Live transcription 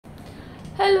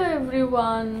Hello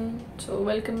everyone, so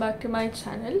welcome back to my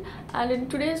channel, and in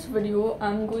today's video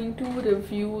I'm going to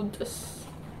review this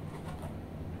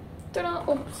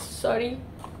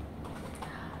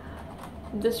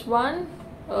this one.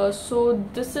 So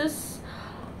this is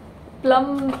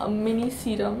plum mini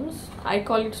serums. I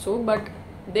call it so, but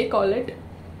they call it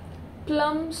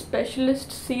plum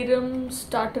specialist serum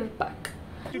starter pack.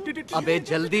 अबे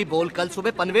जल्दी बोल, कल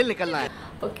सुबह पनवेल निकलना है.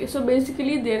 Okay, so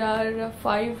basically there are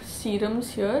 5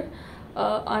 serums here,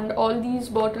 and all these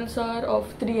bottles are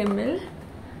of 3 ml,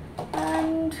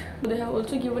 and they have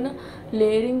also given a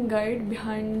layering guide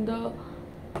behind the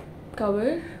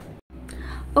cover.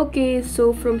 Okay,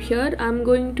 so from here I'm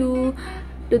going to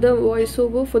do the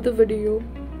voiceover for the video.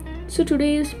 So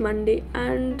today is Monday,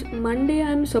 and Monday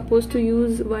I'm supposed to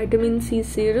use vitamin C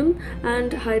serum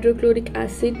and hydrochloric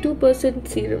acid 2%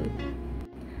 serum.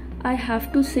 I have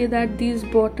to say that these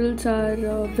bottles are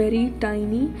very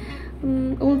tiny,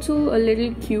 also a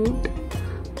little cute,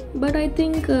 but I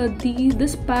think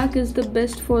this pack is the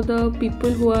best for the people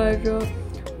who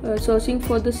are searching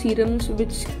for the serums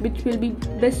which will be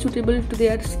best suitable to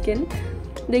their skin.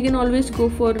 They can always go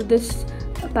for this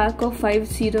pack of 5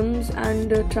 serums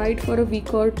and try it for a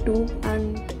week or 2,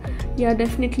 and yeah,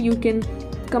 definitely you can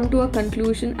come to a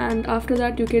conclusion, and after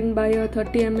that you can buy a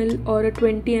 30 ml or a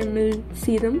 20 ml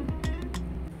serum.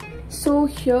 So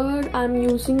here I'm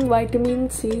using vitamin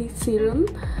C serum.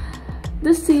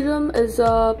 This serum is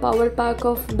a power pack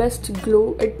of best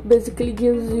glow. It basically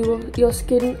gives your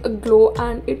skin a glow,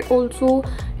 and it also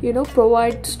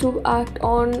provides to act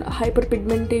on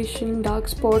hyperpigmentation, dark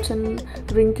spots and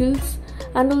wrinkles,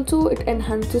 and also it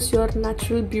enhances your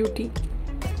natural beauty.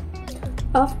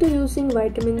 After using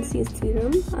vitamin C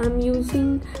serum, I'm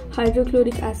using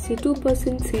hydrochloric acid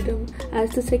 2% serum as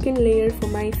the second layer for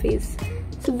my face.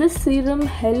 So this serum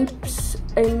helps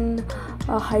in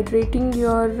hydrating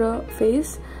your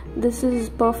face. This is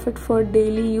perfect for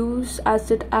daily use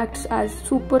as it acts as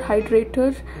super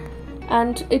hydrator,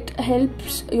 and it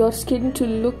helps your skin to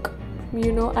look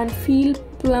and feel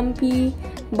plumpy,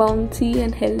 bouncy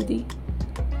and healthy.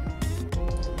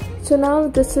 So now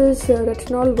this is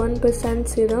retinol 1%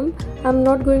 serum. I'm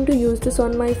not going to use this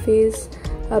on my face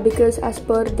because as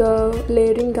per the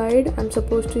layering guide I'm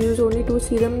supposed to use only 2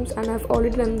 serums, and I've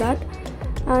already done that.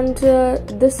 And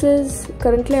this is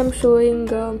currently I'm showing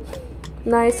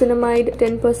niacinamide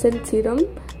 10% serum.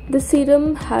 This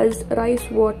serum has rice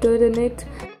water in it.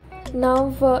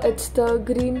 Now it's the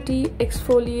green tea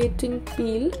exfoliating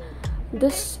peel.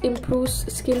 This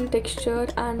improves skin texture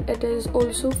and it is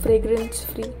also fragrance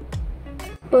free.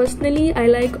 Personally, I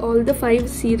like all the 5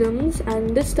 serums, and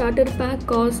this starter pack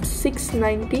costs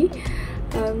 $6.90.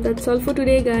 That's all for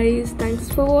today guys. Thanks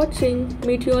for watching.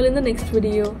 Meet you all in the next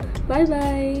video. Bye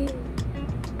bye.